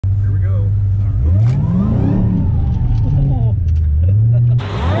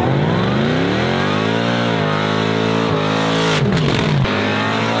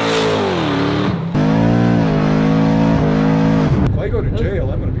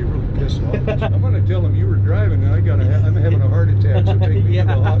be really pissed off. I'm going to tell him you were driving and I'm having a heart attack, so take me to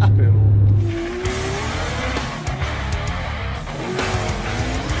the hospital.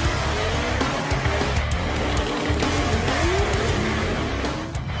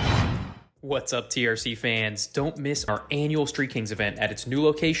 What's up, TRC fans? Don't miss our annual Street Kings event at its new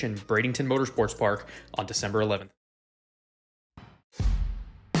location, Bradenton Motorsports Park, on December 11th.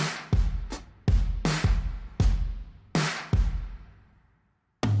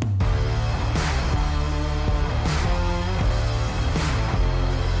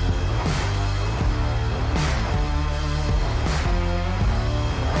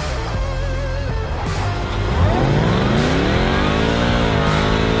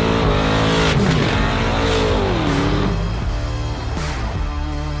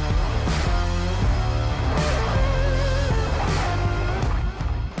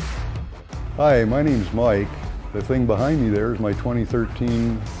 Hi, my name's Mike. The thing behind me there is my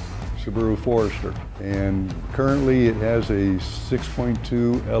 2013 Subaru Forester, and currently it has a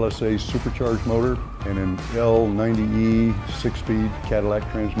 6.2 LSA supercharged motor and an L90E 6-speed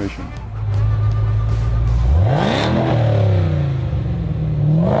Cadillac transmission.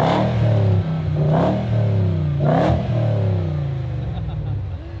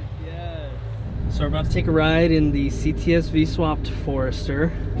 So we're about to take a ride in the CTS swapped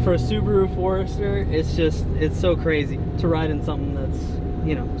Forester. For a Subaru Forester, it's so crazy to ride in something that's,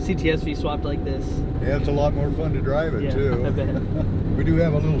 you know, CTS swapped like this. Yeah, it's a lot more fun to drive it too. I bet. We do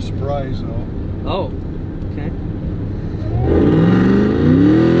have a little surprise though. Oh, okay.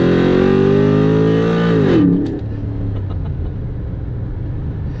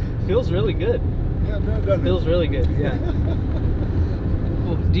 Feels really good. Yeah, no, doesn't Feels really good, yeah.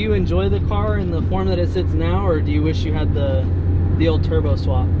 Do you enjoy the car in the form that it sits now, or do you wish you had the old turbo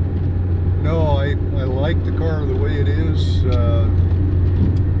swap? No, I like the car the way it is.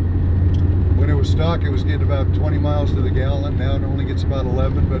 When it was stock, it was getting about 20 miles to the gallon. Now it only gets about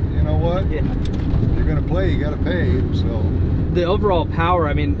 11, but you know what? Yeah. If you're gonna play, you gotta pay, so. The overall power,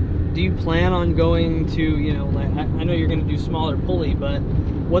 I mean, do you plan on going to, you know, like, I know you're gonna do smaller pulley, but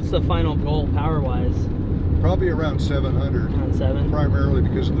what's the final goal power-wise? Probably around 700. Around 7? Primarily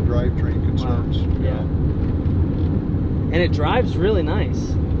because of the drivetrain concerns. Wow. Yeah. And it drives really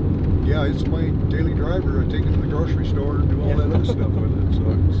nice. Yeah, it's my daily driver. I take it to the grocery store and do all that other stuff with it. So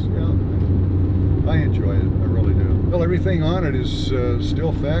it's, yeah, I enjoy it. I really do. Well, everything on it is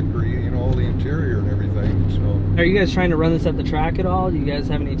still factory, you know, all the interior and everything. So. Are you guys trying to run this at the track at all? Do you guys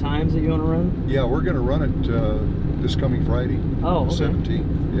have any times that you want to run? Yeah, we're going to run it this coming Friday. Oh, okay.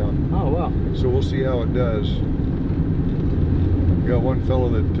 17th. Yeah. Oh, wow. So we'll see how it does. We got one fellow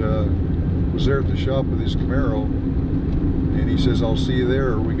that was there at the shop with his Camaro, and he says, I'll see you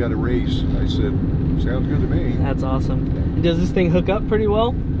there, or we got a race. I said, sounds good to me. That's awesome. And does this thing hook up pretty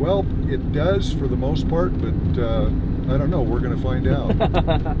well? Well, it does for the most part, but I don't know. We're going to find out.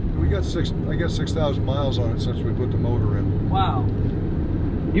 We got I got 6,000 miles on it since we put the motor in. Wow.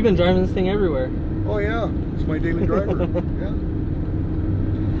 You've been driving this thing everywhere. Oh, yeah. It's my daily driver. Yeah.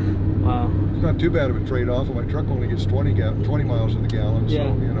 Wow. It's not too bad of a trade-off. My truck only gets 20 miles to the gallon, so,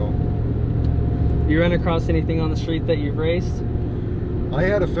 you know. You run across anything on the street that you've raced? I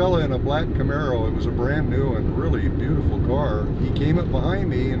had a fella in a black Camaro. It was a brand new and really beautiful car. He came up behind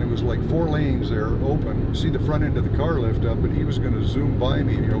me, and it was like 4 lanes there open. You see the front end of the car lift up, and he was going to zoom by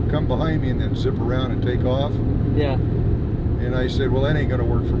me, you know, come behind me and then zip around and take off. Yeah. And I said, well, that ain't going to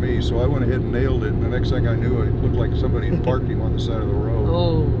work for me. So I went ahead and nailed it, and the next thing I knew, it looked like somebody had parked him on the side of the road.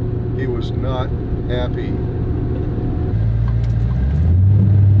 Oh. He was not happy.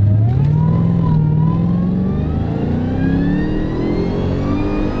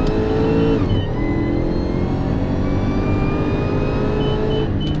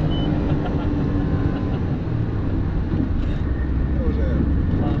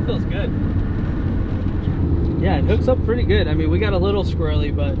 Yeah, it hooks up pretty good. I mean, we got a little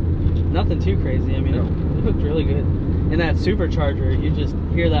squirrely, but nothing too crazy. I mean, it hooked really good. And that supercharger, you just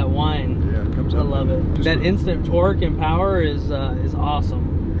hear that whine. Yeah, it comes up. I love it. That instant torque and power is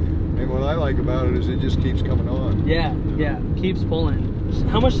awesome. And what I like about it is it just keeps coming on. Yeah, yeah, keeps pulling.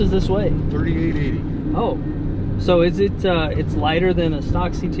 How much does this weigh? 3880. Oh, so is it? It's lighter than a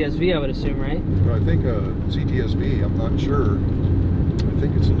stock CTSV, I would assume, right? But I think a CTSV, I'm not sure. I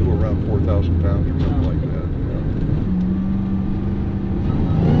think it's a little around 4,000 pounds or something like that.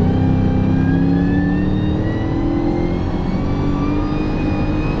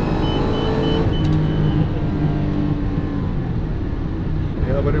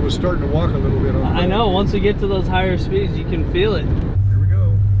 Yeah, but it was starting to walk a little bit on the road. I know, once we get to those higher speeds, you can feel it. Here we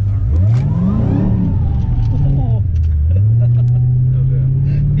go.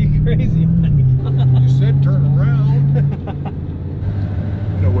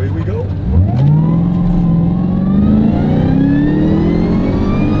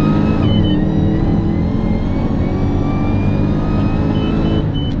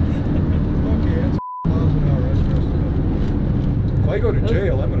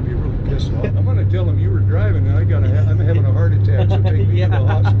 this. I'm going to tell them you were driving and I'm having a heart attack, so take me to the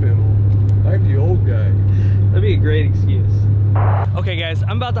hospital. I'm the old guy. That'd be a great excuse. Okay guys,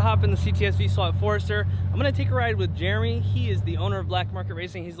 I'm about to hop in the CTS V-Swap Forester. I'm gonna take a ride with Jeremy. He is the owner of Black Market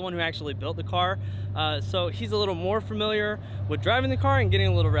Racing. He's the one who actually built the car. So he's a little more familiar with driving the car and getting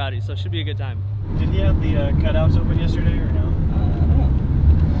a little rowdy, so it should be a good time. Did he have the cutouts open yesterday or no?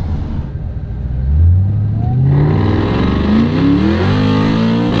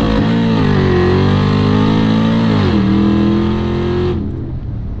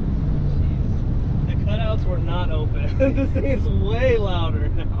 This thing is way louder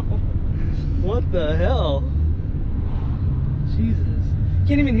now. What the hell? Jesus.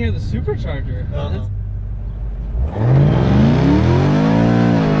 Can't even hear the supercharger.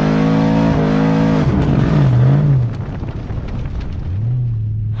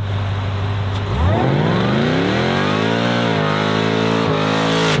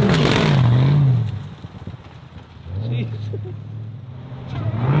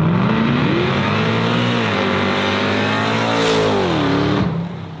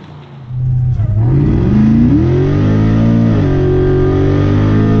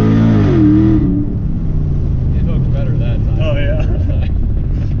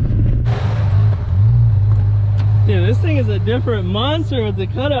 Different monster with the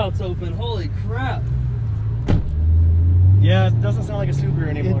cutouts open. Holy crap. Yeah, it doesn't sound like a Subaru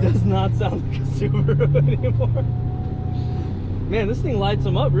anymore. It does not sound like a Subaru anymore. Man, this thing lights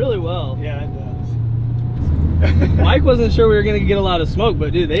them up really well. Yeah, it does. Mike wasn't sure we were going to get a lot of smoke,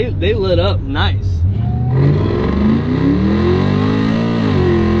 but dude, they lit up nice.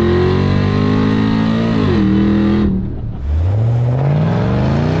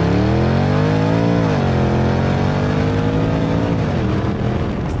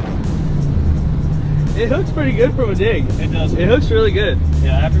 It hooks pretty good from a dig. It does. It hooks really good.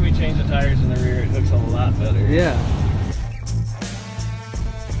 Yeah, after we change the tires in the rear, it hooks a lot better. Yeah.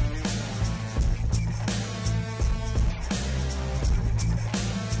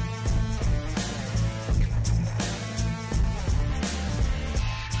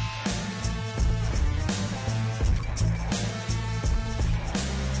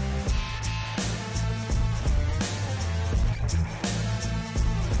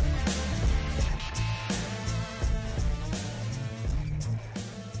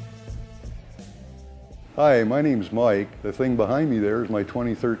 Hi, my name's Mike. The thing behind me there is my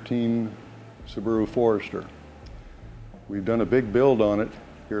 2013 Subaru Forester. We've done a big build on it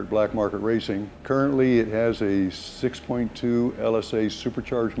here at Black Market Racing. Currently it has a 6.2 LSA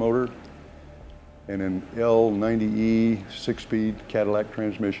supercharged motor and an L90E 6-speed Cadillac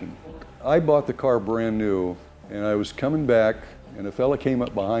transmission. I bought the car brand new and I was coming back and a fella came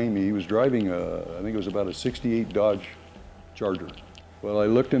up behind me. He was driving I think it was about a 68 Dodge Charger. Well, I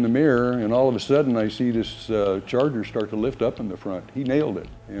looked in the mirror and all of a sudden I see this Charger start to lift up in the front. He nailed it.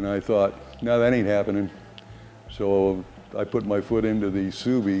 And I thought, no, that ain't happening. So I put my foot into the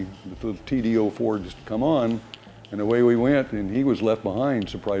Subi, the TD04 just come on, and away we went, and he was left behind,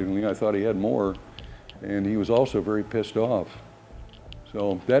 surprisingly. I thought he had more, and he was also very pissed off.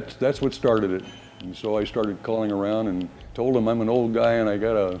 So that's what started it. And so I started calling around and told him I'm an old guy and I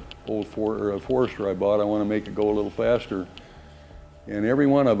got a old Forester I bought. I want to make it go a little faster. And every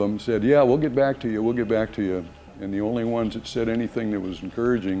one of them said, yeah, we'll get back to you, we'll get back to you. And the only ones that said anything that was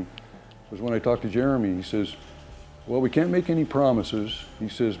encouraging was when I talked to Jeremy. He says, well, we can't make any promises. He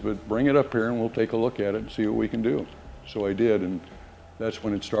says, but bring it up here and we'll take a look at it and see what we can do. So I did, and that's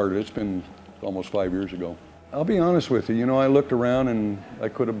when it started. It's been almost 5 years ago. I'll be honest with you, you know, I looked around and I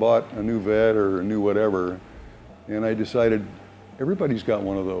could have bought a new Vet or a new whatever, and I decided everybody's got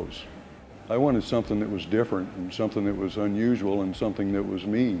one of those. I wanted something that was different and something that was unusual and something that was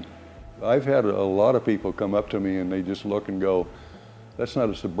me. I've had a lot of people come up to me and they just look and go, that's not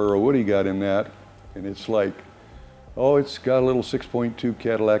a Subaru, what do you got in that? And it's like, oh, it's got a little 6.2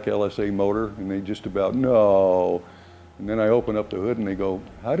 Cadillac LSA motor, and they just about, no. And then I open up the hood and they go,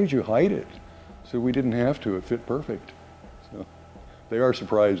 how did you hide it? So we didn't have to, it fit perfect. So they are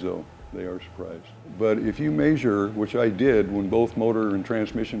surprised though. They are surprised. But if you measure, which I did when both motor and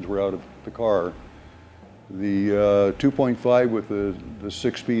transmissions were out of the car, the 2.5 with the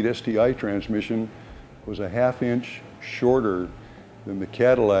 6-speed STI transmission was a ½ inch shorter than the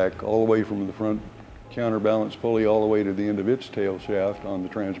Cadillac, all the way from the front counterbalance pulley all the way to the end of its tail shaft on the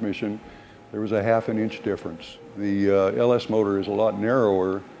transmission. There was a ½ inch difference. The LS motor is a lot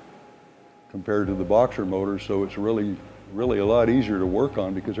narrower compared to the boxer motor, so it's really a lot easier to work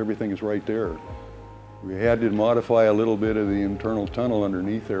on because everything is right there. We had to modify a little bit of the internal tunnel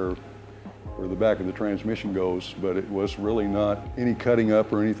underneath there where the back of the transmission goes, but it was really not any cutting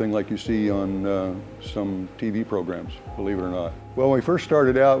up or anything like you see on some TV programs, believe it or not. Well, when we first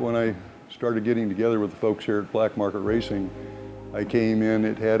started out, when I started getting together with the folks here at Black Market Racing, I came in,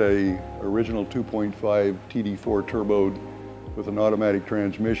 it had a original 2.5 TD4 turboed with an automatic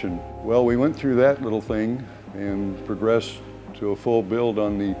transmission. Well, we went through that little thing and progressed to a full build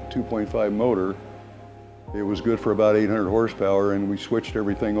on the 2.5 motor. It was good for about 800 horsepower, and we switched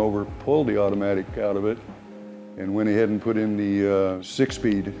everything over, pulled the automatic out of it, and went ahead and put in the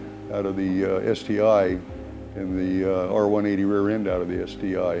 6-speed out of the STI and the R180 rear end out of the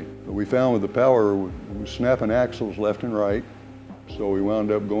STI. But we found with the power, we were snapping axles left and right, so we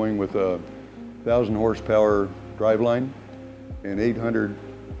wound up going with a 1,000 horsepower driveline and 800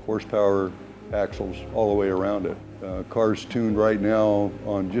 horsepower axles all the way around it. Car's tuned right now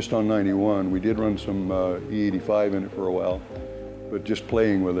just on 91. We did run some E85 in it for a while, but just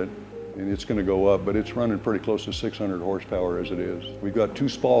playing with it, and it's going to go up, but it's running pretty close to 600 horsepower as it is. We've got 2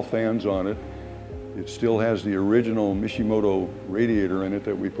 Spall fans on it. It still has the original Mishimoto radiator in it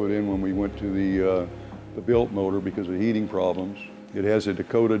that we put in when we went to the built motor because of heating problems. It has a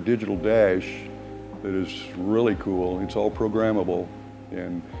Dakota digital dash that is really cool. It's all programmable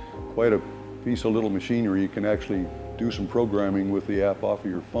and quite a piece of little machinery. You can actually do some programming with the app off of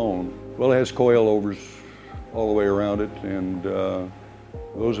your phone. Well, it has coilovers all the way around it, and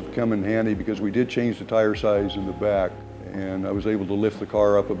those have come in handy because we did change the tire size in the back, and I was able to lift the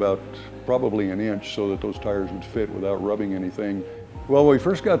car up about probably an inch so that those tires would fit without rubbing anything. Well, when we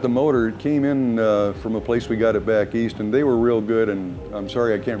first got the motor, it came in from a place we got it back east, and they were real good, and I'm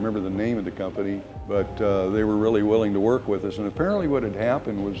sorry I can't remember the name of the company, but they were really willing to work with us. And apparently what had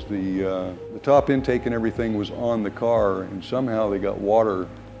happened was the top intake and everything was on the car, and somehow they got water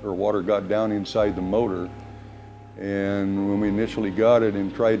got down inside the motor. And when we initially got it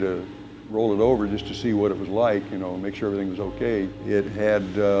and tried to roll it over just to see what it was like, you know, make sure everything was okay, it had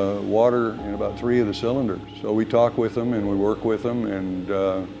water in about 3 of the cylinders. So we talked with them and we worked with them and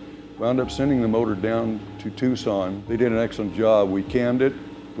wound up sending the motor down to Tucson. They did an excellent job. We cammed it,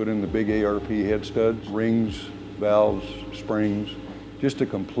 put in the big ARP head studs, rings, valves, springs, just a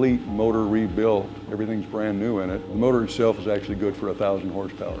complete motor rebuilt. Everything's brand new in it. The motor itself is actually good for 1,000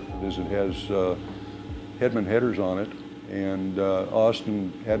 horsepower. It has Hedman headers on it, and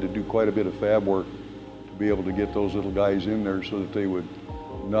Austin had to do quite a bit of fab work to be able to get those little guys in there so that they would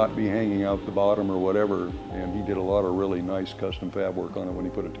not be hanging out the bottom or whatever, and he did a lot of really nice custom fab work on it when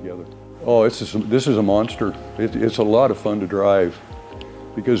he put it together. Oh, this is a monster. It's a lot of fun to drive,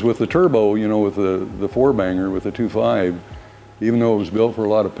 because with the turbo, you know, with the 4-banger, with the 2.5, even though it was built for a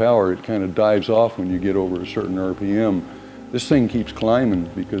lot of power, it kind of dives off when you get over a certain RPM. This thing keeps climbing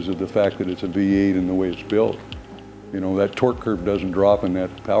because of the fact that it's a V8 and the way it's built. You know, that torque curve doesn't drop and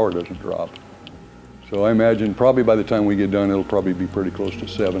that power doesn't drop. So I imagine probably by the time we get done, it'll probably be pretty close to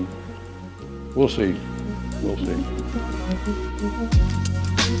 7. We'll see. We'll see.